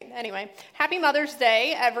Anyway, happy Mother's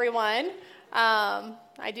Day, everyone.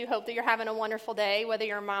 I do hope that you're having a wonderful day, whether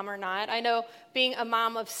you're a mom or not. I know being a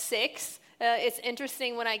mom of 6, it's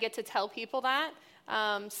interesting when I get to tell people that.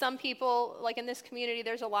 Some people, like in this community,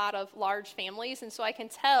 there's a lot of large families, and so I can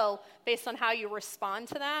tell, based on how you respond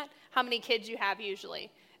to that, how many kids you have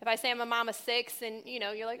usually. If I say I'm a mom of 6, and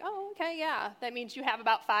you're like, oh, okay, yeah, that means you have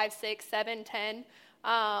about 5, 6, 7, 10.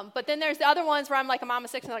 But then there's the other ones where I'm like a mom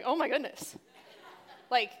of 6, and I'm like, oh my goodness.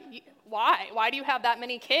 Like, why? Why do you have that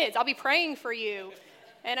many kids? I'll be praying for you.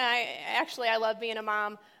 And I love being a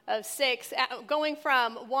mom of 6. Going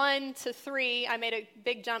from 1 to 3, I made a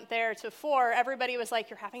big jump there to 4. Everybody was like,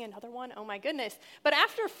 you're having another one? Oh my goodness. But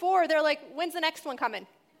after 4, they're like, when's the next one coming?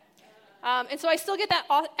 And so I still get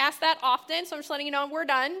asked that often, so I'm just letting you know we're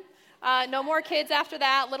done. No more kids after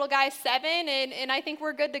that. Little guy's 7, and I think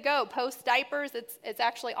we're good to go. Post diapers, it's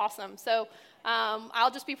actually awesome. So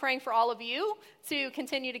I'll just be praying for all of you to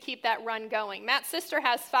continue to keep that run going. Matt's sister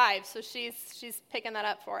has 5, so she's picking that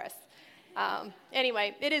up for us.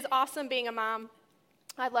 Anyway, it is awesome being a mom.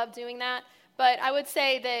 I love doing that. But I would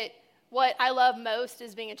say that what I love most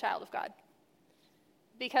is being a child of God,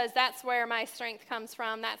 because that's where my strength comes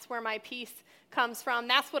from. That's where my peace comes from.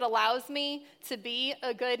 That's what allows me to be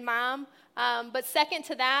a good mom. But second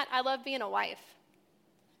to that, I love being a wife.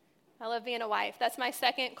 I love being a wife. That's my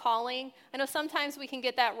second calling. I know sometimes we can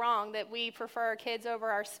get that wrong, that we prefer our kids over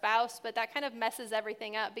our spouse, but that kind of messes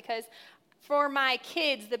everything up, because for my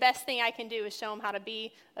kids, the best thing I can do is show them how to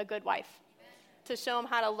be a good wife, to show them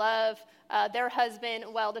how to love their husband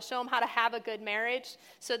well, to show them how to have a good marriage,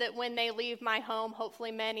 so that when they leave my home,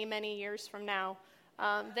 hopefully many, many years from now,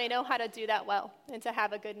 they know how to do that well and to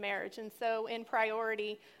have a good marriage. And so in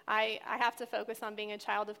priority, I have to focus on being a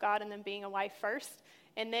child of God and then being a wife first.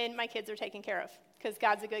 And then my kids are taken care of, because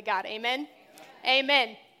God's a good God. Amen?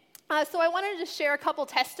 Amen. So I wanted to share a couple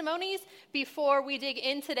testimonies before we dig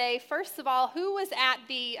in today. First of all, who was at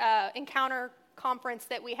the Encounter conference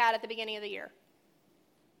that we had at the beginning of the year?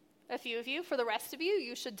 A few of you. For the rest of you,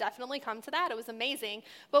 you should definitely come to that. It was amazing.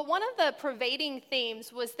 But one of the pervading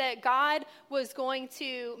themes was that God was going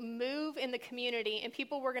to move in the community, and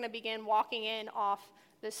people were going to begin walking in off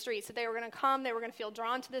the street. So they were going to come, they were going to feel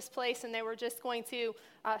drawn to this place, and they were just going to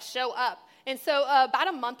show up. And so about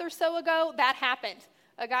a month or so ago, that happened.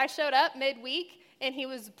 A guy showed up midweek, and he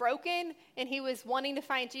was broken, and he was wanting to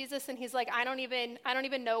find Jesus, and he's like, I don't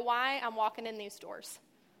even know why I'm walking in these doors.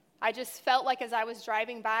 I just felt like as I was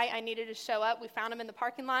driving by, I needed to show up. We found him in the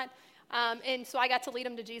parking lot. And so I got to lead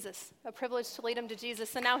him to Jesus, a privilege to lead him to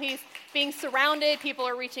Jesus. And now he's being surrounded. People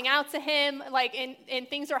are reaching out to him, and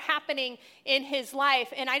things are happening in his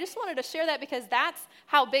life. And I just wanted to share that because that's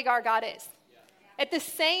how big our God is. At the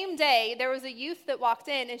same day, there was a youth that walked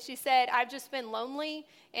in, and she said, I've just been lonely,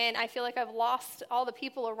 and I feel like I've lost all the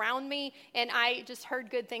people around me, and I just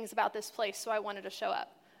heard good things about this place, so I wanted to show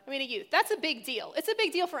up. A youth. That's a big deal. It's a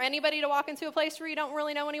big deal for anybody to walk into a place where you don't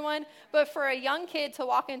really know anyone, but for a young kid to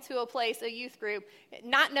walk into a place, a youth group,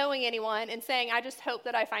 not knowing anyone and saying, I just hope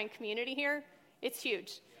that I find community here, it's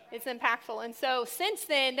huge. It's impactful. And so since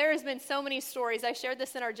then, there has been so many stories. I shared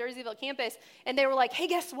this in our Jerseyville campus, and they were like, hey,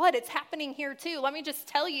 guess what? It's happening here too. Let me just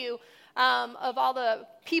tell you of all the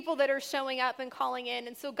people that are showing up and calling in.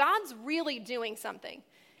 And so God's really doing something.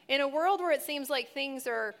 In a world where it seems like things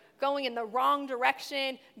are going in the wrong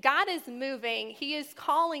direction, God is moving. He is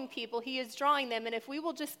calling people. He is drawing them. And if we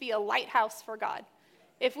will just be a lighthouse for God,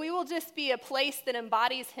 if we will just be a place that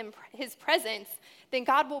embodies his presence, then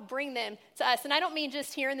God will bring them to us. And I don't mean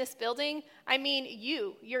just here in this building. I mean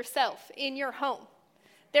you, yourself, in your home.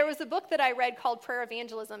 There was a book that I read called Prayer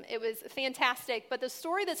Evangelism. It was fantastic. But the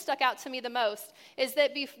story that stuck out to me the most is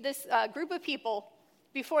that this group of people,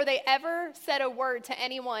 before they ever said a word to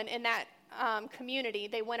anyone in that community,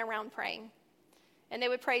 they went around praying. And they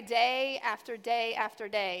would pray day after day after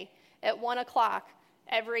day at 1 o'clock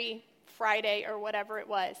every Friday or whatever it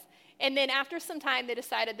was. And then after some time, they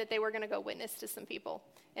decided that they were going to go witness to some people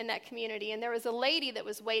in that community. And there was a lady that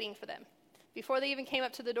was waiting for them. Before they even came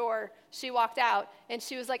up to the door, she walked out, and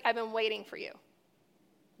she was like, I've been waiting for you.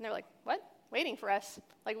 And they're like, what? Waiting for us?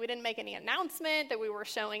 Like, we didn't make any announcement that we were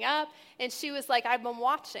showing up. And she was like, I've been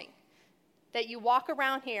watching that you walk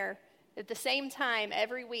around here at the same time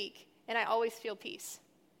every week, and I always feel peace.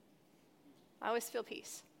 I always feel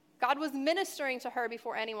peace. God was ministering to her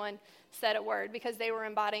before anyone said a word, because they were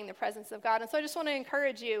embodying the presence of God. And so I just want to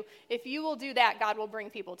encourage you, if you will do that, God will bring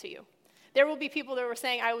people to you. There will be people that were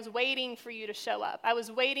saying, I was waiting for you to show up. I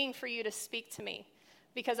was waiting for you to speak to me,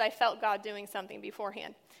 because I felt God doing something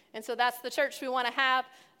beforehand. And so that's the church we want to have.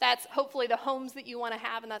 That's hopefully the homes that you want to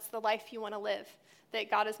have, and that's the life you want to live. that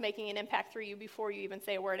God is making an impact through you before you even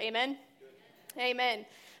say a word. Amen? Amen.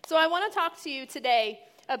 So I want to talk to you today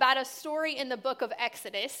about a story in the book of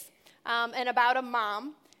Exodus and about a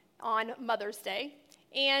mom on Mother's Day.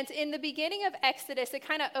 And in the beginning of Exodus, it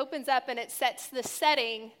kind of opens up and it sets the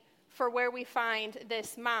setting for where we find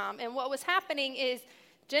this mom. And what was happening is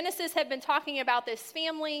Genesis had been talking about this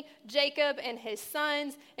family, Jacob and his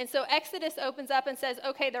sons. And so Exodus opens up and says,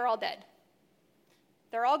 okay, they're all dead.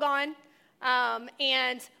 They're all gone.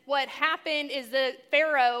 And what happened is the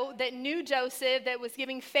Pharaoh that knew Joseph, that was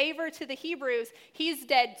giving favor to the Hebrews, he's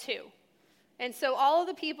dead too. And so all of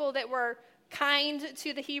the people that were kind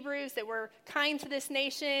to the Hebrews, that were kind to this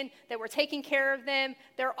nation, that were taking care of them,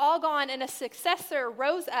 they're all gone. And a successor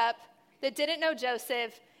rose up that didn't know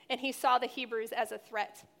Joseph, and he saw the Hebrews as a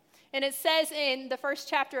threat. And it says in the first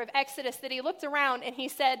chapter of Exodus that he looked around and he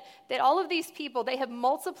said that all of these people, they have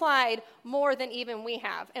multiplied more than even we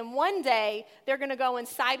have. And one day they're going to go and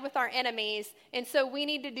side with our enemies. And so we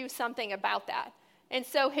need to do something about that. And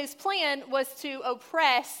so his plan was to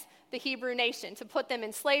oppress the Hebrew nation, to put them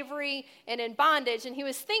in slavery and in bondage. And he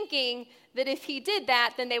was thinking that if he did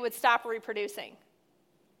that, then they would stop reproducing.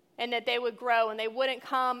 And that they would grow and they wouldn't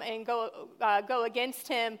come and go against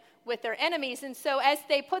him with their enemies. And so as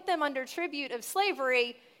they put them under tribute of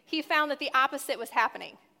slavery, he found that the opposite was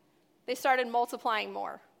happening. They started multiplying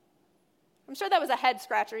more. I'm sure that was a head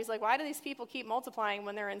scratcher. He's like, why do these people keep multiplying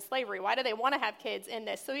when they're in slavery? Why do they want to have kids in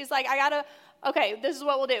this? So he's like, okay, this is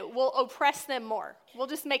what we'll do. We'll oppress them more. We'll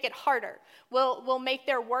just make it harder. We'll make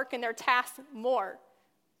their work and their tasks more.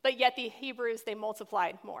 But yet the Hebrews, they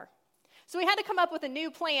multiplied more. So he had to come up with a new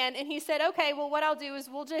plan, and he said, okay, well, what I'll do is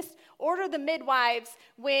we'll just order the midwives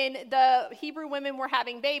when the Hebrew women were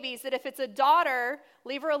having babies, that if it's a daughter,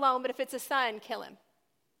 leave her alone, but if it's a son, kill him.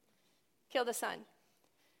 Kill the son.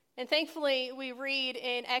 And thankfully, we read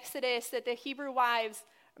in Exodus that the Hebrew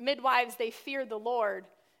midwives, they feared the Lord,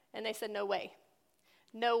 and they said, no way.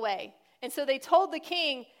 No way. And so they told the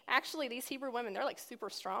king, actually, these Hebrew women, they're like super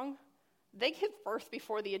strong. They give birth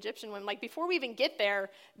before the Egyptian women. Like before we even get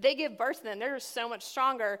there, they give birth to them. They're so much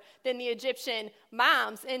stronger than the Egyptian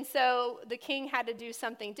moms. And so the king had to do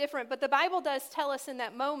something different. But the Bible does tell us in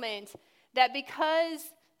that moment that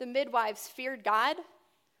because the midwives feared God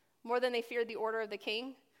more than they feared the order of the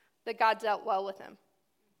king, that God dealt well with them.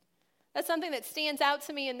 That's something that stands out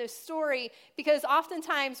to me in this story because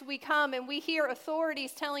oftentimes we come and we hear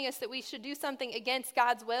authorities telling us that we should do something against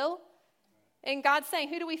God's will. And God's saying,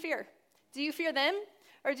 who do we fear? Do you fear them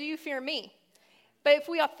or do you fear me? But if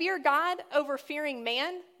we fear God over fearing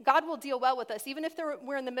man, God will deal well with us. Even if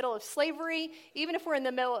we're in the middle of slavery, even if we're in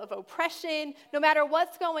the middle of oppression, no matter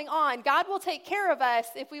what's going on, God will take care of us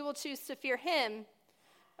if we will choose to fear him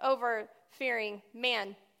over fearing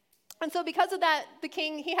man. And so because of that, the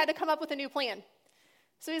king, he had to come up with a new plan.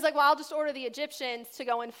 So he's like, well, I'll just order the Egyptians to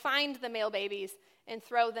go and find the male babies and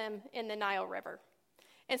throw them in the Nile River.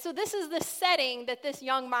 And so this is the setting that this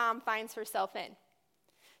young mom finds herself in.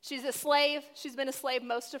 She's a slave. She's been a slave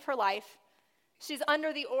most of her life. She's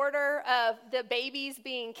under the order of the babies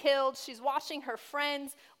being killed. She's watching her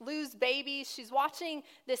friends lose babies. She's watching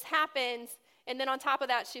this happen. And then on top of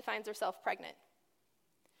that, she finds herself pregnant.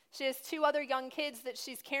 She has 2 other young kids that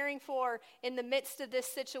she's caring for in the midst of this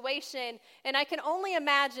situation. And I can only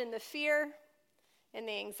imagine the fear and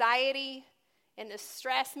the anxiety and the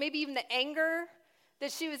stress, maybe even the anger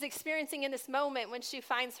that she was experiencing in this moment when she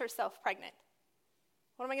finds herself pregnant.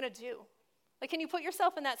 What am I going to do? Like, can you put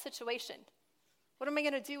yourself in that situation? What am I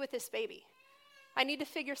going to do with this baby? I need to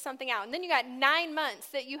figure something out. And then you got 9 months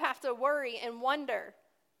that you have to worry and wonder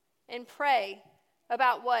and pray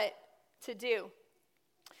about what to do.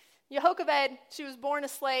 Yehocheved, she was born a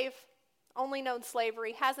slave, only known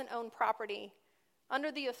slavery, hasn't owned property,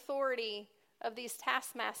 under the authority of these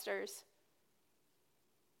taskmasters,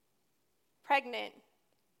 pregnant,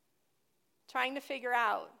 trying to figure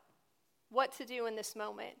out what to do in this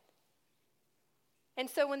moment. And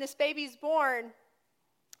so when this baby's born,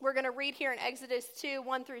 we're going to read here in Exodus 2,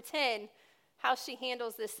 1 through 10, how she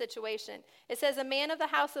handles this situation. It says, a man of the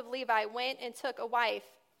house of Levi went and took a wife,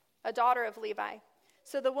 a daughter of Levi.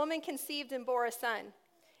 So the woman conceived and bore a son.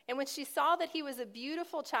 And when she saw that he was a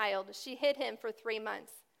beautiful child, she hid him for 3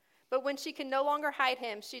 months. But when she could no longer hide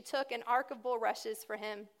him, she took an ark of bulrushes for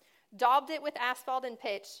him, daubed it with asphalt and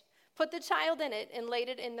pitch, put the child in it, and laid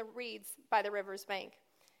it in the reeds by the river's bank.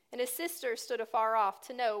 And his sister stood afar off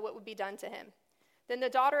to know what would be done to him. Then the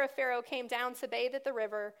daughter of Pharaoh came down to bathe at the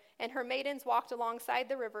river, and her maidens walked alongside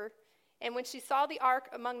the river. And when she saw the ark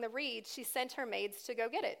among the reeds, she sent her maids to go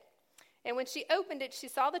get it. And when she opened it, she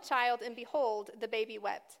saw the child, and behold, the baby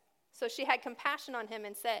wept. So she had compassion on him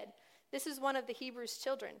and said, This is one of the Hebrews'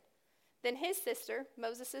 children." Then his sister,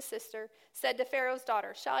 Moses' sister, said to Pharaoh's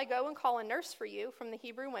daughter, "Shall I go and call a nurse for you from the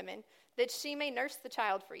Hebrew women, that she may nurse the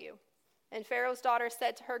child for you?" And Pharaoh's daughter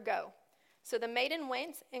said to her, "Go." So the maiden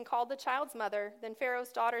went and called the child's mother. Then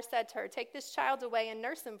Pharaoh's daughter said to her, "Take this child away and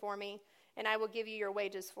nurse him for me, and I will give you your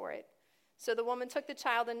wages for it." So the woman took the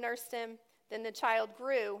child and nursed him. Then the child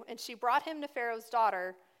grew, and she brought him to Pharaoh's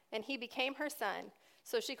daughter, and he became her son.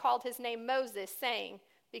 So she called his name Moses, saying,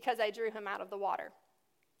 "Because I drew him out of the water."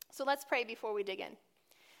 So let's pray before we dig in.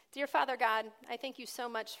 Dear Father God, I thank you so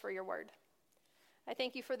much for your word. I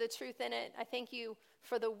thank you for the truth in it. I thank you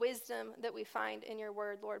for the wisdom that we find in your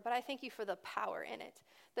word, Lord. But I thank you for the power in it,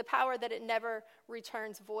 the power that it never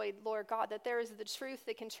returns void, Lord God, that there is the truth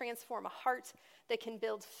that can transform a heart, that can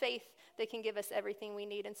build faith, that can give us everything we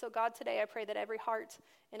need. And so, God, today I pray that every heart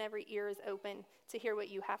and every ear is open to hear what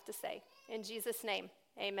you have to say. In Jesus' name,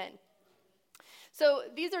 amen. So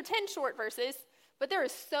these are 10 short verses. But there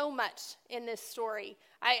is so much in this story.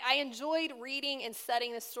 I enjoyed reading and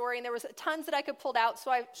studying this story, and there was tons that I could pull out,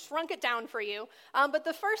 so I shrunk it down for you. But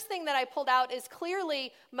the first thing that I pulled out is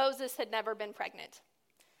clearly Moses had never been pregnant.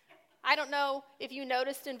 I don't know if you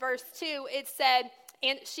noticed in verse 2, it said,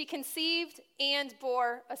 "And she conceived and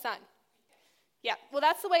bore a son." Yeah, well,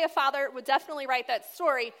 that's the way a father would definitely write that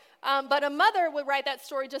story, but a mother would write that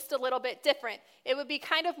story just a little bit different. It would be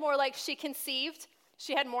kind of more like she conceived,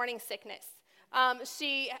 she had morning sickness.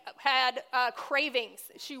 She had cravings.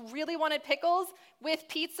 She really wanted pickles with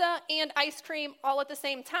pizza and ice cream all at the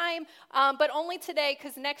same time, but only today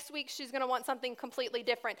because next week she's going to want something completely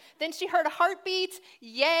different. Then she heard a heartbeat,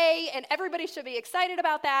 yay, and everybody should be excited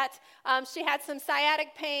about that. She had some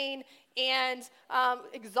sciatic pain and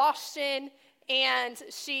exhaustion, and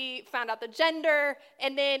she found out the gender,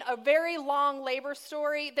 and then a very long labor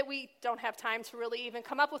story that we don't have time to really even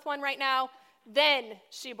come up with one right now. Then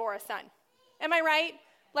she bore a son. Am I right?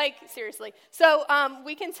 Like, seriously. So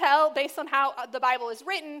we can tell, based on how the Bible is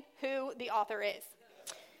written, who the author is.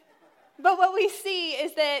 But what we see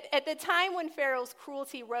is that at the time when Pharaoh's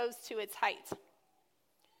cruelty rose to its height,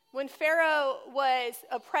 when Pharaoh was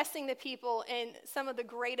oppressing the people in some of the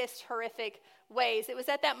greatest horrific ways, it was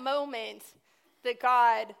at that moment that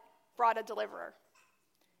God brought a deliverer.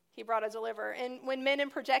 He brought a deliverer. And when men are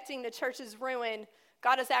projecting the church's ruin,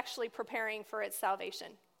 God is actually preparing for its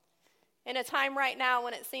salvation. In a time right now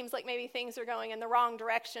when it seems like maybe things are going in the wrong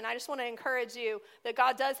direction, I just want to encourage you that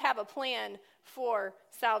God does have a plan for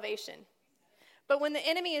salvation. But when the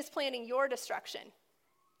enemy is planning your destruction,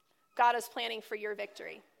 God is planning for your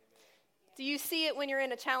victory. Do you see it when you're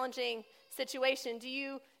in a challenging situation? Do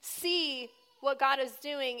you see what God is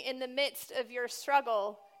doing in the midst of your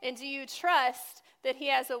struggle? And do you trust that he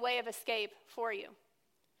has a way of escape for you?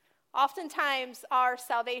 Oftentimes, our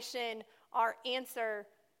salvation, our answer,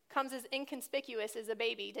 comes as inconspicuous as a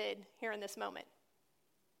baby did here in this moment.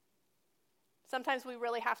 Sometimes we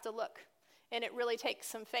really have to look, and it really takes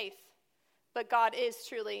some faith. But God is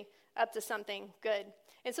truly up to something good.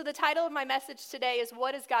 And so the title of my message today is,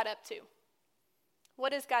 What is God up to?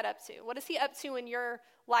 What is God up to? What is he up to in your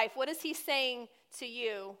life? What is he saying to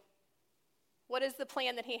you? What is the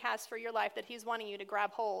plan that he has for your life that he's wanting you to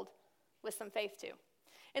grab hold with some faith to?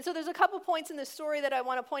 And so there's a couple points in the story that I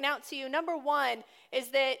want to point out to you. Number one is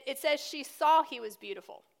that it says she saw he was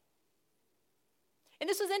beautiful. And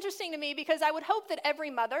this was interesting to me because I would hope that every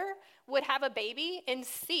mother would have a baby and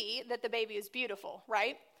see that the baby is beautiful,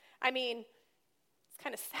 right? I mean, it's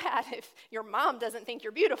kind of sad if your mom doesn't think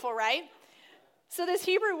you're beautiful, right? So this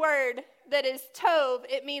Hebrew word that is tov,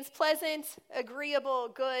 it means pleasant, agreeable,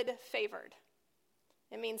 good, favored.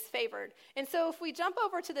 It means favored. And so if we jump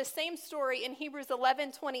over to the same story in Hebrews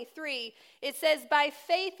 11:23, it says, "By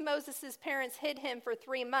faith Moses' parents hid him for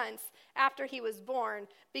 3 months after he was born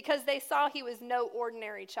because they saw he was no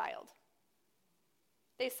ordinary child."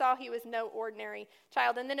 They saw he was no ordinary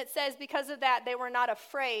child. And then it says, because of that, they were not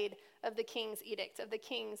afraid of the king's edict, of the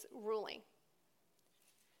king's ruling.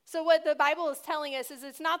 So what the Bible is telling us is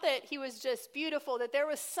it's not that he was just beautiful, that there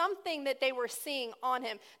was something that they were seeing on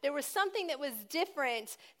him. There was something that was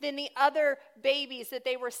different than the other babies that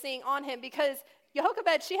they were seeing on him, because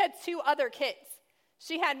Jochebed, she had 2 other kids.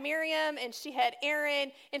 She had Miriam and she had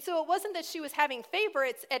Aaron. And so it wasn't that she was having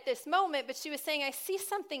favorites at this moment, but she was saying, I see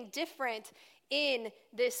something different in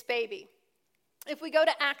this baby. If we go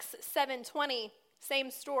to Acts 7:20, same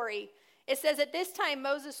story. It says, at this time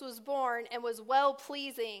Moses was born and was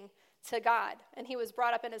well-pleasing to God, and he was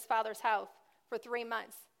brought up in his father's house for 3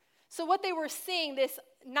 months. So what they were seeing, this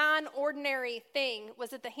non-ordinary thing,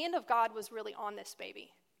 was that the hand of God was really on this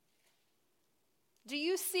baby. Do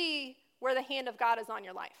you see where the hand of God is on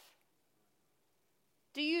your life?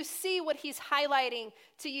 Do you see what he's highlighting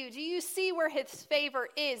to you? Do you see where his favor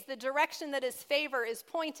is, the direction that his favor is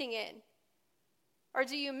pointing in? Or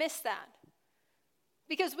do you miss that?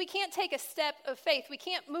 Because we can't take a step of faith. We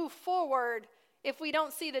can't move forward if we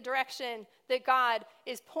don't see the direction that God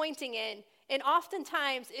is pointing in. And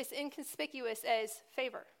oftentimes it's inconspicuous as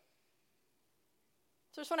favor.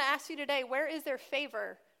 So I just want to ask you today, where is there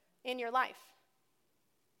favor in your life?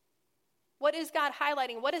 What is God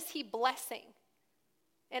highlighting? What is he blessing?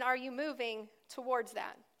 And are you moving towards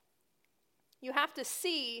that? You have to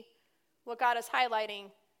see what God is highlighting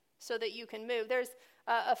so that you can move. There's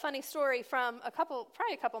a funny story from probably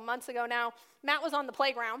a couple months ago now. Matt was on the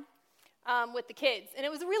playground with the kids, and it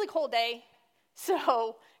was a really cold day,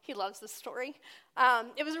 so he loves this story.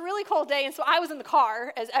 It was a really cold day, and so I was in the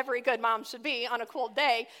car, as every good mom should be on a cold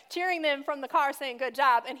day, cheering them from the car, saying, good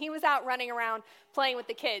job, and he was out running around playing with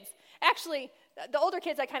the kids. Actually, the older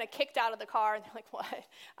kids I kind of kicked out of the car, and they're like,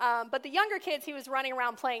 what? But the younger kids he was running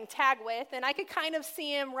around playing tag with, and I could kind of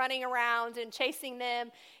see him running around and chasing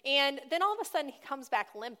them, and then all of a sudden he comes back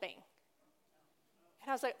limping. And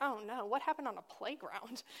I was like, oh no, what happened on a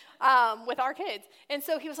playground with our kids? And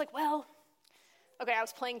so he was like, well, okay, I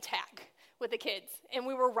was playing tag with the kids, and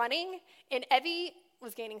we were running, and Evie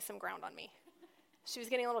was gaining some ground on me. She was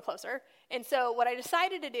getting a little closer, and so what I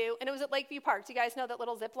decided to do, and it was at Lakeview Park. Do you guys know that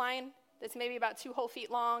little zip line that's maybe about 2 whole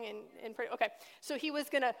feet long and pretty, okay. So he was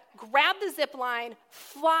going to grab the zip line,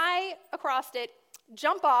 fly across it,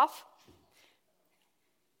 jump off,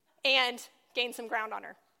 and gain some ground on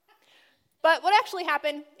her. But what actually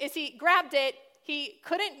happened is he grabbed it, he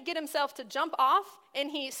couldn't get himself to jump off,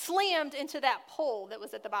 and he slammed into that pole that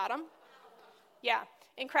was at the bottom. Yeah,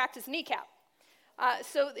 and cracked his kneecap.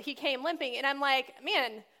 So he came limping, and I'm like,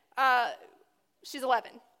 man, she's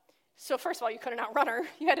 11. So first of all, you couldn't outrun her.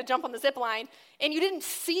 You had to jump on the zip line, and you didn't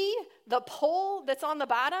see the pole that's on the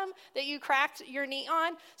bottom that you cracked your knee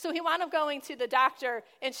on. So he wound up going to the doctor,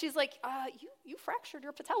 and she's like, you fractured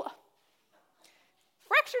your patella.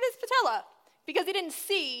 Fractured his patella because he didn't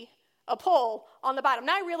see a pole on the bottom.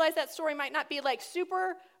 Now I realize that story might not be like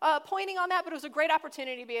super pointing on that, but it was a great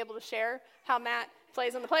opportunity to be able to share how Matt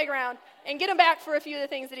plays on the playground and get him back for a few of the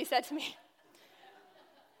things that he said to me.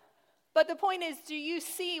 But the point is, do you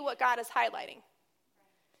see what God is highlighting?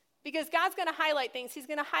 Because God's going to highlight things. He's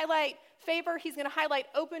going to highlight favor. He's going to highlight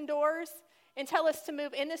open doors and tell us to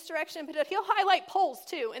move in this direction. But he'll highlight poles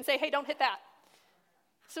too and say, hey, don't hit that.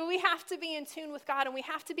 So we have to be in tune with God, and we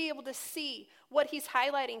have to be able to see what he's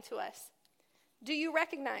highlighting to us. Do you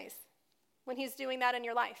recognize when he's doing that in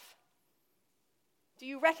your life? Do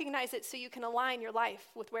you recognize it so you can align your life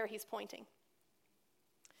with where he's pointing?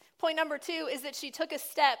 Point number 2 is that she took a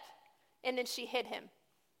step and then she hid him.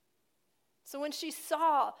 So when she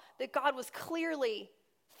saw that God was clearly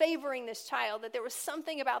favoring this child, that there was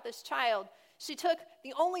something about this child, she took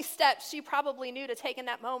the only step she probably knew to take in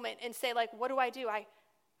that moment and say, like, what do? I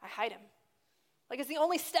hide him. Like, it's the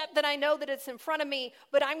only step that I know that it's in front of me,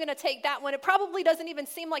 but I'm going to take that one. It probably doesn't even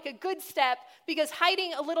seem like a good step, because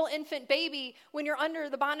hiding a little infant baby when you're under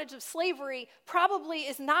the bondage of slavery probably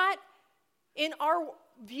is not, in our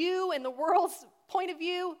view, in the world's point of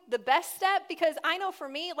view, the best step. Because I know for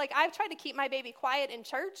me, like, I've tried to keep my baby quiet in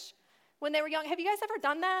church when they were young. Have you guys ever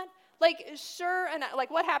done that? Like, sure, and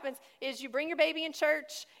like what happens is you bring your baby in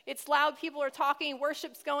church, it's loud, people are talking,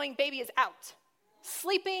 worship's going, baby is out,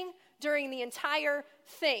 sleeping during the entire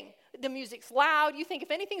thing. The music's loud. You think if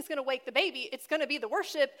anything's going to wake the baby, it's going to be the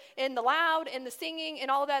worship and the loud and the singing and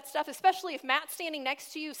all of that stuff, especially if Matt's standing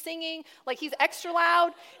next to you singing, like he's extra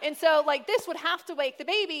loud. And so like this would have to wake the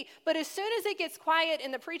baby. But as soon as it gets quiet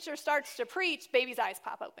and the preacher starts to preach, baby's eyes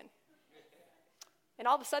pop open. And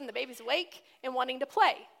all of a sudden the baby's awake and wanting to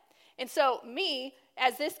play. And so me,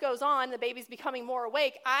 as this goes on, the baby's becoming more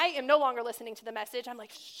awake, I am no longer listening to the message. I'm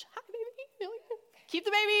like, shh, hi, baby. Keep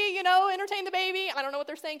the baby, entertain the baby. I don't know what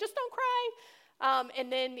they're saying. Just don't cry. And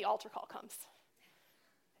then the altar call comes.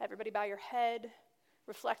 Everybody bow your head.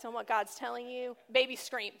 Reflect on what God's telling you. Baby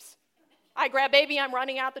screams. I grab baby. I'm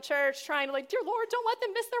running out the church trying to dear Lord, don't let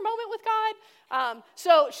them miss their moment with God.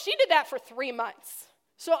 So she did that for 3 months.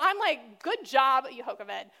 So I'm like, good job,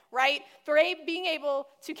 Yehovah, right? For being able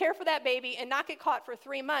to care for that baby and not get caught for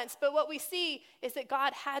 3 months. But what we see is that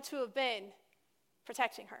God had to have been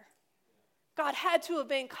protecting her. God had to have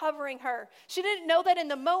been covering her. She didn't know that in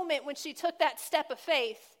the moment when she took that step of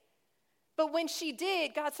faith. But when she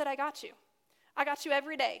did, God said, I got you. I got you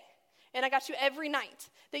every day. And I got you every night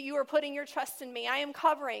that you are putting your trust in me. I am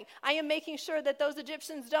covering. I am making sure that those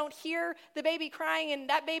Egyptians don't hear the baby crying. And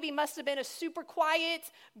that baby must have been a super quiet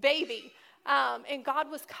baby. And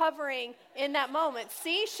God was covering in that moment.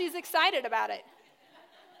 See, she's excited about it.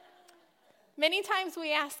 Many times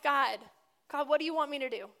we ask God, God, what do you want me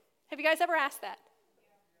to do? Have you guys ever asked that?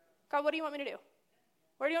 God, what do you want me to do?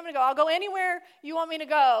 Where do you want me to go? I'll go anywhere you want me to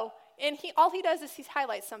go. And all he does is he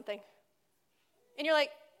highlights something. And you're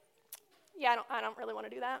like, yeah, I don't really want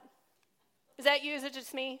to do that. Is that you? Is it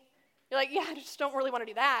just me? You're like, yeah, I just don't really want to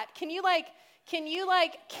do that. Can you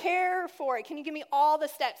care for it? Can you give me all the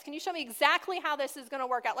steps? Can you show me exactly how this is going to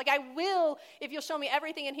work out? Like, I will if you'll show me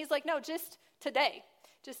everything. And he's like, no, just today.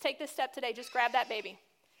 Just take this step today. Just grab that baby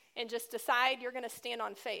and just decide you're going to stand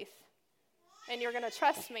on faith and you're going to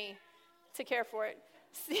trust me to care for it.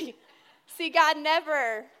 See, God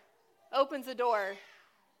never opens a door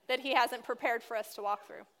that he hasn't prepared for us to walk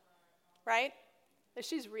through, right?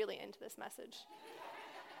 She's really into this message.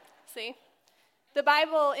 See? The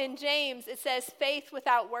Bible in James, it says faith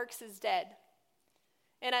without works is dead.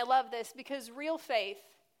 And I love this because real faith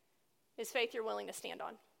is faith you're willing to stand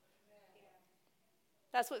on.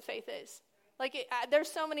 That's what faith is.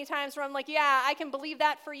 There's so many times where I'm like, yeah, I can believe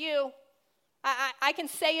that for you. I can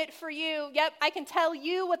say it for you. Yep, I can tell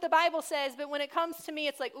you what the Bible says, but when it comes to me,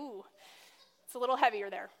 it's like, ooh, it's a little heavier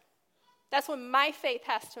there. That's when my faith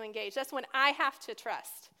has to engage. That's when I have to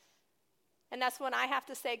trust. And that's when I have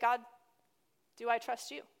to say, God, do I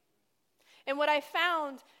trust you? And what I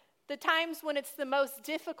found, the times when it's the most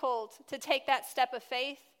difficult to take that step of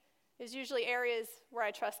faith is usually areas where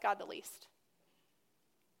I trust God the least.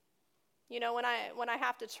 You know, when I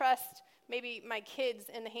have to trust maybe my kids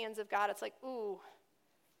in the hands of God, it's like, ooh,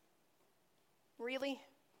 really?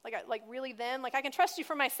 Like really them? Like I can trust you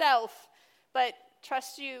for myself, but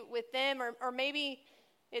trust you with them, or maybe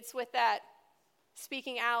it's with that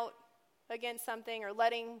speaking out against something or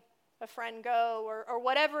letting a friend go or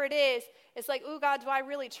whatever it is. It's like, ooh, God, do I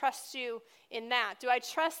really trust you in that? Do I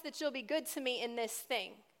trust that you'll be good to me in this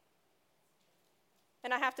thing?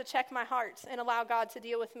 And I have to check my heart and allow God to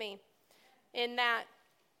deal with me in that.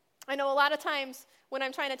 I know a lot of times when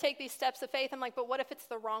I'm trying to take these steps of faith, I'm like, but what if it's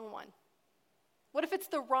the wrong one? What if it's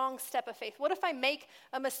the wrong step of faith? What if I make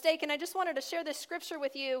a mistake? And I just wanted to share this scripture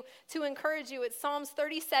with you to encourage you. It's Psalms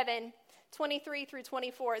 37, 23 through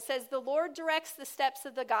 24. It says, the Lord directs the steps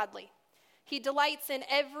of the godly. He delights in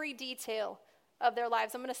every detail of their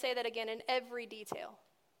lives. I'm going to say that again, in every detail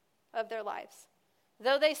of their lives.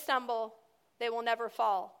 Though they stumble, they will never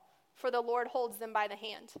fall, for the Lord holds them by the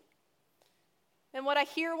hand. And what I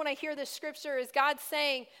hear when I hear this scripture is God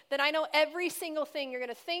saying that I know every single thing you're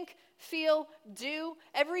going to think, feel, do,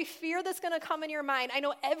 every fear that's going to come in your mind. I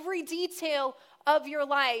know every detail of your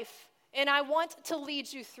life, and I want to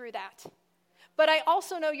lead you through that. But I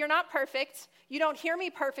also know you're not perfect. You don't hear me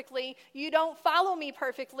perfectly. You don't follow me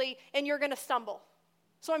perfectly, and you're going to stumble.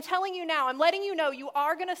 So I'm telling you now, I'm letting you know you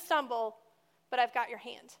are going to stumble, but I've got your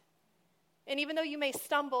hand. And even though you may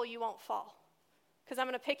stumble, you won't fall. Because I'm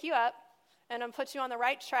going to pick you up, and I'm going to put you on the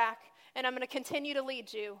right track, and I'm going to continue to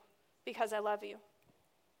lead you because I love you.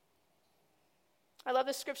 I love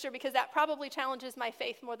this scripture because that probably challenges my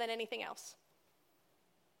faith more than anything else.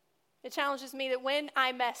 It challenges me that when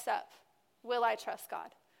I mess up, will I trust God?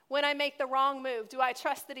 When I make the wrong move, do I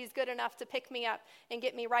trust that he's good enough to pick me up and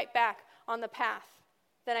get me right back on the path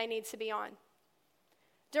that I need to be on?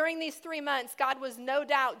 During these 3 months, God was no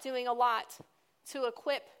doubt doing a lot to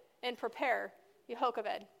equip and prepare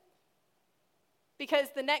Yocheved. Because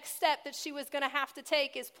the next step that she was going to have to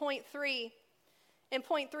take is point 3. And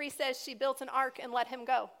point 3 says she built an ark and let him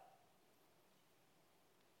go.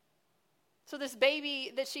 So this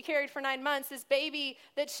baby that she carried for 9 months, this baby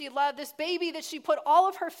that she loved, this baby that she put all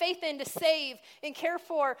of her faith in to save and care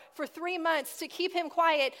for 3 months to keep him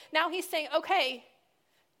quiet, now he's saying, okay,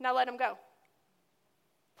 now let him go.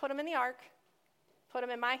 Put him in the ark, put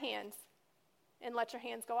him in my hands, and let your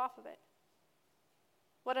hands go off of it.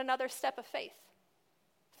 What another step of faith.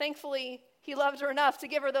 Thankfully, he loved her enough to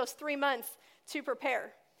give her those 3 months to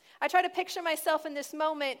prepare. I try to picture myself in this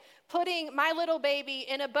moment putting my little baby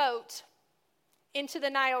in a boat into the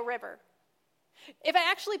Nile River. If I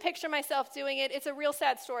actually picture myself doing it, it's a real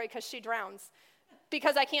sad story because she drowns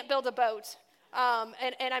because I can't build a boat.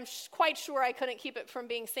 And I'm quite sure I couldn't keep it from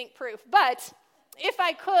being sink-proof. But if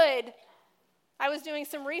I could, I was doing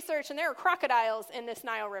some research, and there are crocodiles in this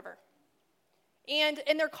Nile River. And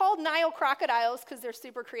they're called Nile crocodiles because they're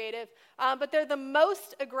super creative, but they're the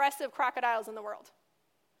most aggressive crocodiles in the world.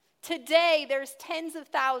 Today, there's tens of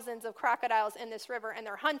thousands of crocodiles in this river, and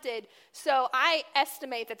they're hunted, so I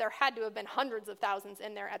estimate that there had to have been hundreds of thousands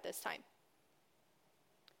in there at this time.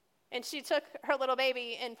 And she took her little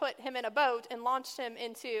baby and put him in a boat and launched him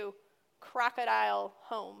into crocodile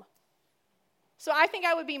home. So I think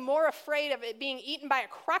I would be more afraid of it being eaten by a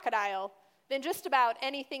crocodile than just about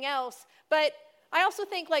anything else, but I also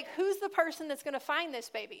think, like, who's the person that's going to find this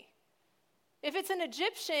baby? If it's an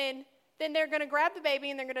Egyptian, then they're going to grab the baby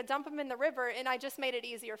and they're going to dump him in the river, and I just made it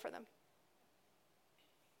easier for them.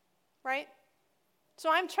 Right? So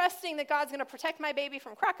I'm trusting that God's going to protect my baby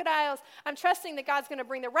from crocodiles. I'm trusting that God's going to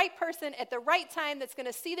bring the right person at the right time that's going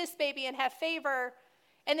to see this baby and have favor,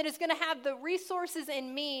 and that is going to have the resources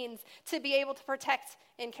and means to be able to protect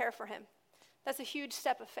and care for him. That's a huge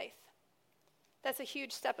step of faith. That's a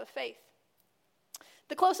huge step of faith.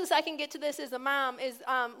 The closest I can get to this as a mom is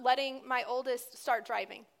letting my oldest start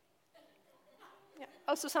driving. Yeah.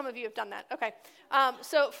 Oh, so some of you have done that. Okay.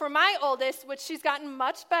 So for my oldest, which she's gotten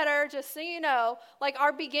much better, just so you know, like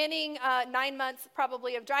our beginning 9 months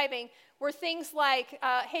probably of driving were things like,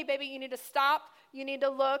 hey, baby, you need to stop, you need to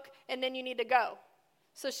look, and then you need to go.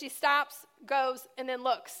 So she stops, goes, and then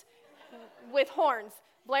looks with horns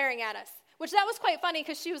blaring at us, which that was quite funny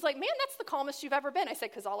because she was like, man, that's the calmest you've ever been. I said,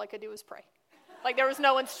 because all I could do was pray. Like there was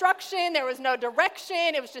no instruction, there was no direction.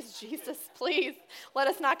 It was just, Jesus, please, let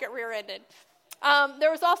us not get rear-ended. There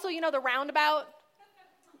was also, the roundabout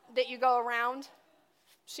that you go around.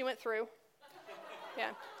 She went through. Yeah,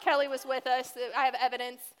 Kelly was with us. I have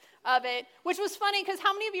evidence of it, which was funny because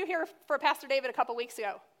how many of you here for Pastor David a couple weeks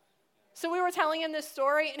ago? So we were telling him this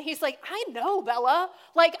story, and he's like, I know, Bella.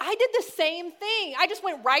 Like, I did the same thing. I just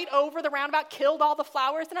went right over the roundabout, killed all the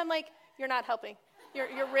flowers, and I'm like, you're not helping.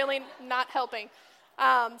 You're really not helping.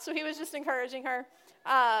 So he was just encouraging her.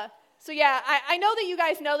 So yeah, I know that you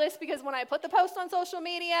guys know this because when I put the post on social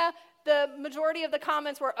media, the majority of the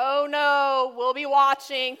comments were, oh no, we'll be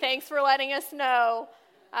watching. Thanks for letting us know.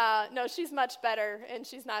 No, she's much better, and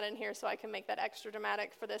she's not in here, so I can make that extra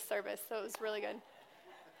dramatic for this service. So it was really good.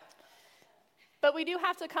 But we do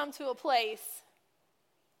have to come to a place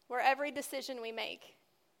where every decision we make,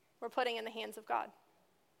 we're putting in the hands of God.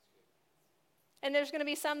 And there's going to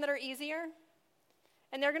be some that are easier,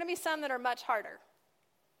 and there are going to be some that are much harder.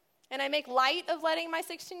 And I make light of letting my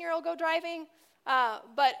 16-year-old go driving,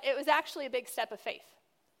 but it was actually a big step of faith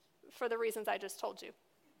for the reasons I just told you.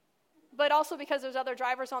 But also because there's other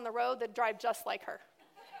drivers on the road that drive just like her.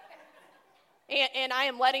 And I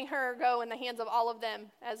am letting her go in the hands of all of them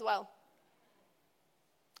as well.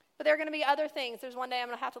 But there are going to be other things. There's one day I'm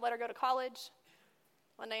going to have to let her go to college.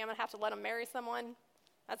 One day I'm going to have to let him marry someone.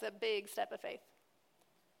 That's a big step of faith.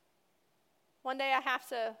 One day I have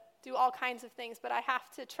to do all kinds of things, but I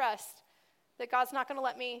have to trust that God's not going to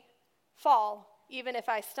let me fall, even if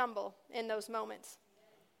I stumble in those moments.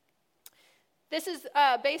 This is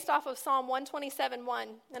based off of Psalm 127:1,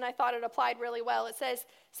 and I thought it applied really well. It says,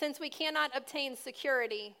 since we cannot obtain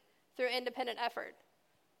security through independent effort,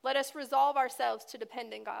 let us resolve ourselves to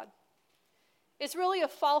depend on God. It's really a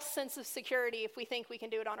false sense of security if we think we can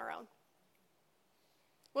do it on our own.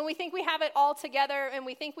 When we think we have it all together and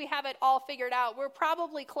we think we have it all figured out, we're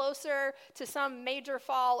probably closer to some major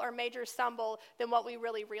fall or major stumble than what we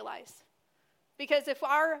really realize. Because if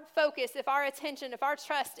our focus, if our attention, if our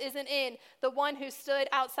trust isn't in the one who stood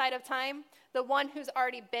outside of time, the one who's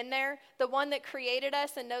already been there, the one that created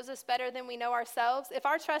us and knows us better than we know ourselves, if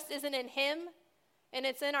our trust isn't in him and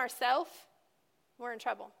it's in ourselves, we're in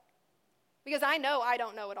trouble. Because I know I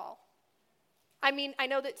don't know it all. I mean, I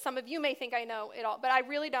know that some of you may think I know it all, but I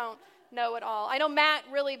really don't know it all. I know Matt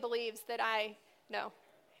really believes that I know.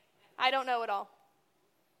 I don't know it all.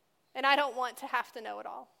 And I don't want to have to know it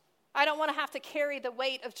all. I don't want to have to carry the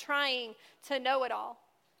weight of trying to know it all.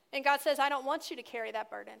 And God says, I don't want you to carry that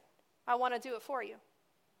burden. I want to do it for you.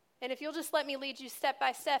 And if you'll just let me lead you step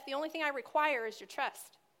by step, the only thing I require is your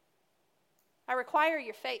trust. I require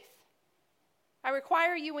your faith. I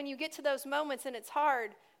require you when you get to those moments and it's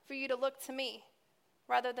hard for you to look to me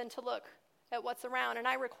rather than to look at what's around. And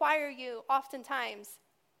I require you oftentimes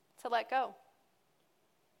to let go.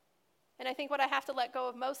 And I think what I have to let go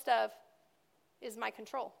of most of is my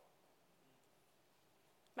control.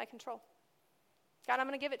 My control. God, I'm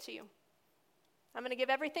going to give it to you. I'm going to give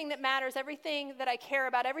everything that matters, everything that I care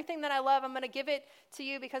about, everything that I love, I'm going to give it to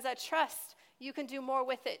you because I trust you can do more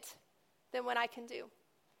with it than what I can do.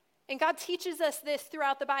 And God teaches us this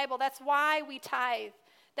throughout the Bible. That's why we tithe.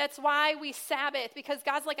 That's why we Sabbath, because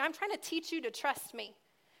God's like, I'm trying to teach you to trust me.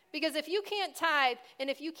 Because if you can't tithe and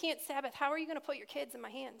if you can't Sabbath, how are you going to put your kids in my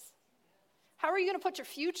hands? How are you going to put your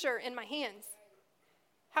future in my hands?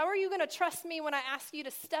 How are you going to trust me when I ask you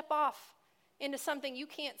to step off into something you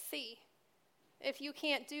can't see if you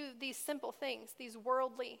can't do these simple things, these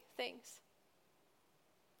worldly things?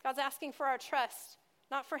 God's asking for our trust,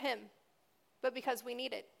 not for him, but because we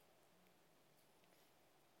need it.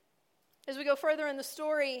 As we go further in the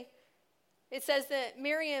story, it says that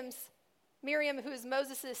Miriam, who is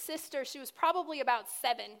Moses' sister, she was probably about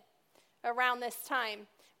 7 around this time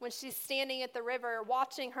when she's standing at the river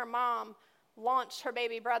watching her mom launch her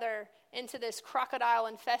baby brother into this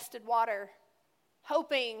crocodile-infested water,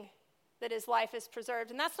 hoping that his life is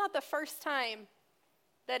preserved. And that's not the first time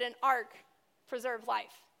that an ark preserved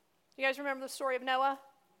life. You guys remember the story of Noah?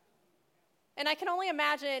 And I can only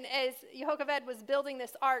imagine as Yehoshaphat was building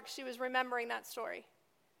this ark, she was remembering that story.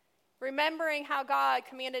 Remembering how God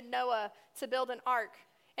commanded Noah to build an ark,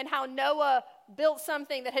 and how Noah built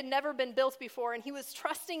something that had never been built before, and he was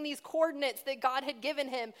trusting these coordinates that God had given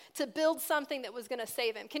him to build something that was going to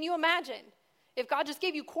save him. Can you imagine if God just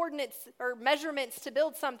gave you coordinates or measurements to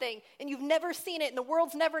build something, and you've never seen it, and the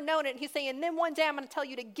world's never known it, and he's saying, and then one day I'm going to tell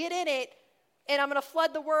you to get in it, and I'm going to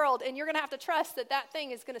flood the world, and you're going to have to trust that that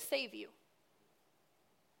thing is going to save you.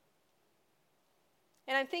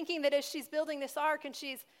 And I'm thinking that as she's building this ark and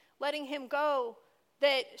she's letting him go,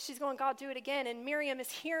 that she's going, God, do it again. And Miriam is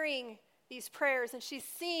hearing these prayers, and she's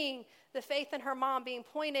seeing the faith in her mom being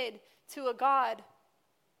pointed to a God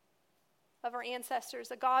of her ancestors,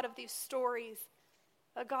 a God of these stories,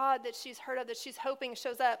 a God that she's heard of, that she's hoping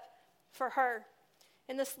shows up for her.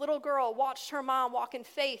 And this little girl watched her mom walk in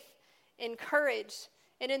faith and courage.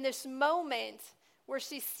 And in this moment where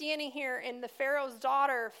she's standing here and the Pharaoh's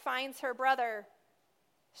daughter finds her brother,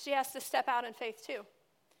 she has to step out in faith too.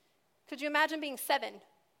 Could you imagine being 7?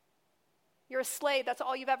 You're a slave, that's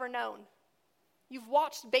all you've ever known. You've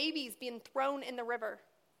watched babies being thrown in the river.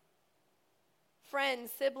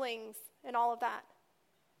 Friends, siblings, and all of that.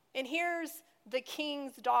 And here's the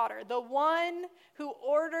king's daughter, the one who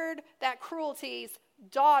ordered that cruelty's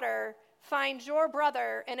daughter, finds your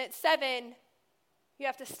brother, and at 7, you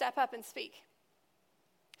have to step up and speak.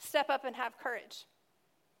 Step up and have courage.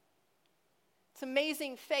 It's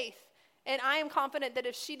amazing faith. And I am confident that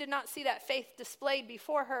if she did not see that faith displayed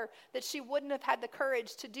before her, that she wouldn't have had the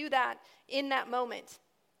courage to do that in that moment.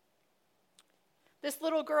 This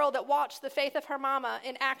little girl that watched the faith of her mama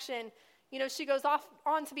in action, she goes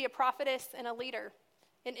on to be a prophetess and a leader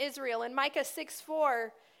in Israel. In Micah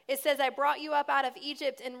 6:4, it says, I brought you up out of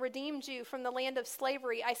Egypt and redeemed you from the land of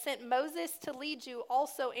slavery. I sent Moses to lead you,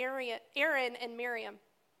 also Aaron and Miriam.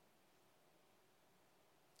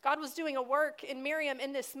 God was doing a work in Miriam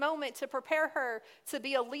in this moment to prepare her to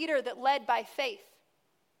be a leader that led by faith.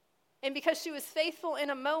 And because she was faithful in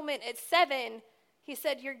a moment at 7, he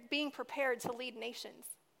said, you're being prepared to lead nations.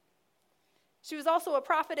 She was also a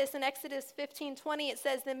prophetess. In Exodus 15:20, it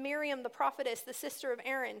says, then Miriam, the prophetess, the sister of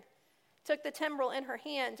Aaron, took the timbrel in her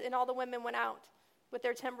hand, and all the women went out with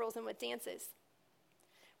their timbrels and with dances.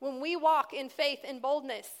 When we walk in faith and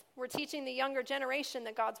boldness, we're teaching the younger generation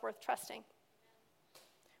that God's worth trusting.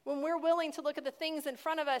 When we're willing to look at the things in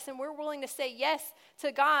front of us and we're willing to say yes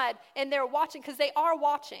to God, and they're watching, because they are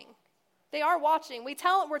watching. They are watching.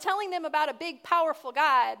 We're telling them about a big, powerful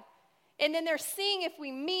God, and then they're seeing if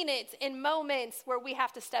we mean it in moments where we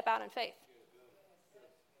have to step out in faith.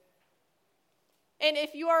 And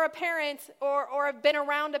if you are a parent or have been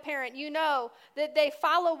around a parent, you know that they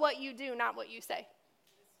follow what you do, not what you say.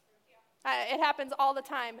 It happens all the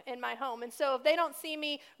time in my home. And so if they don't see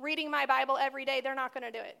me reading my Bible every day, they're not going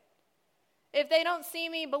to do it. If they don't see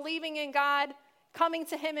me believing in God, coming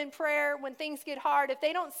to him in prayer when things get hard, if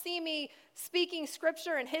they don't see me speaking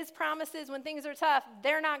scripture and his promises when things are tough,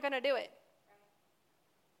 they're not going to do it.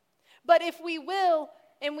 But if we will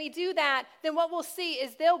and we do that, then what we'll see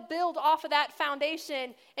is they'll build off of that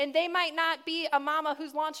foundation, and they might not be a mama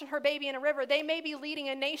who's launching her baby in a river. They may be leading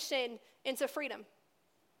a nation into freedom.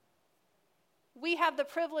 We have the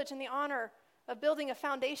privilege and the honor of building a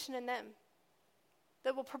foundation in them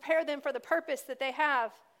that will prepare them for the purpose that they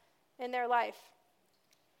have in their life.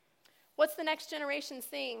 What's the next generation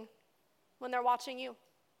seeing when they're watching you?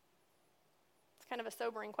 It's kind of a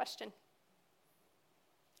sobering question.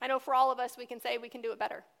 I know for all of us, we can say we can do it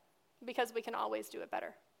better because we can always do it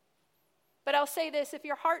better. But I'll say this, if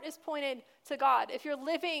your heart is pointed to God, if you're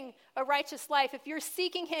living a righteous life, if you're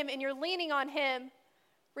seeking him and you're leaning on him,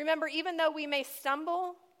 remember, even though we may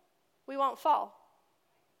stumble, we won't fall.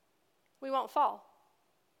 We won't fall.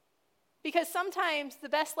 Because sometimes the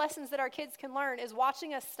best lessons that our kids can learn is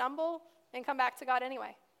watching us stumble and come back to God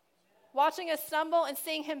anyway. Watching us stumble and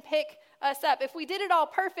seeing him pick us up. If we did it all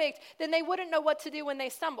perfect, then they wouldn't know what to do when they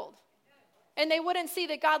stumbled. And they wouldn't see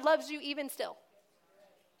that God loves you even still.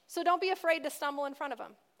 So don't be afraid to stumble in front of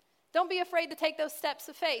him. Don't be afraid to take those steps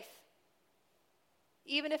of faith,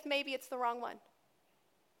 even if maybe it's the wrong one.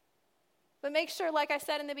 But make sure, like I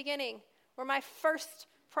said in the beginning, where my first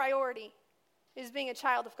priority is being a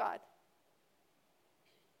child of God.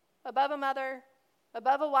 Above a mother,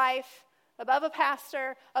 above a wife, above a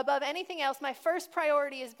pastor, above anything else. My first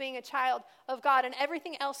priority is being a child of God, and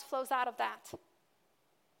everything else flows out of that.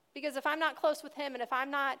 Because if I'm not close with him, and if I'm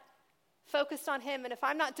not focused on him, and if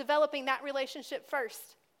I'm not developing that relationship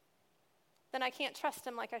first, then I can't trust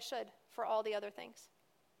him like I should for all the other things.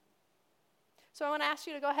 So I want to ask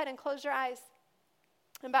you to go ahead and close your eyes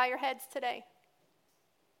and bow your heads today.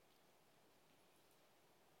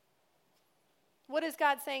 What is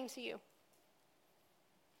God saying to you?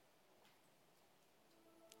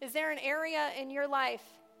 Is there an area in your life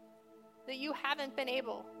that you haven't been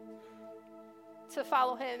able to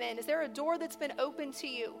follow him in? Is there a door that's been opened to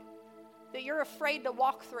you that you're afraid to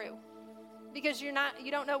walk through because you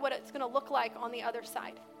don't know what it's going to look like on the other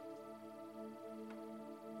side?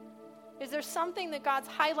 Is there something that God's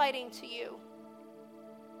highlighting to you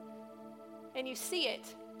and you see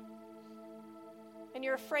it and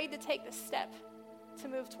you're afraid to take the step to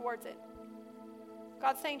move towards it?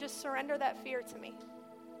 God's saying, just surrender that fear to me.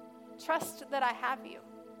 Trust that I have you.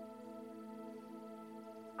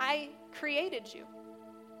 I created you.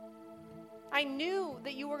 I knew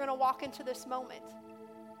that you were going to walk into this moment.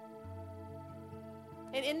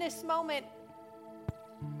 And in this moment,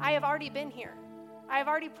 I have already been here. I have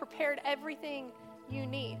already prepared everything you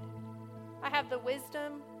need. I have the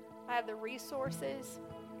wisdom, I have the resources,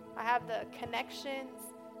 I have the connections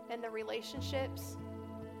and the relationships,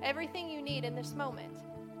 everything you need in this moment.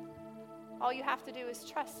 All you have to do is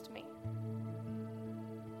trust me.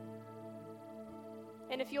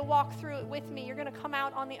 And if you'll walk through it with me, you're going to come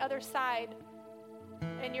out on the other side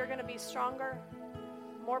and you're going to be stronger,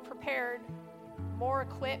 more prepared, more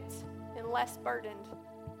equipped, and less burdened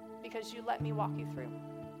because you let me walk you through.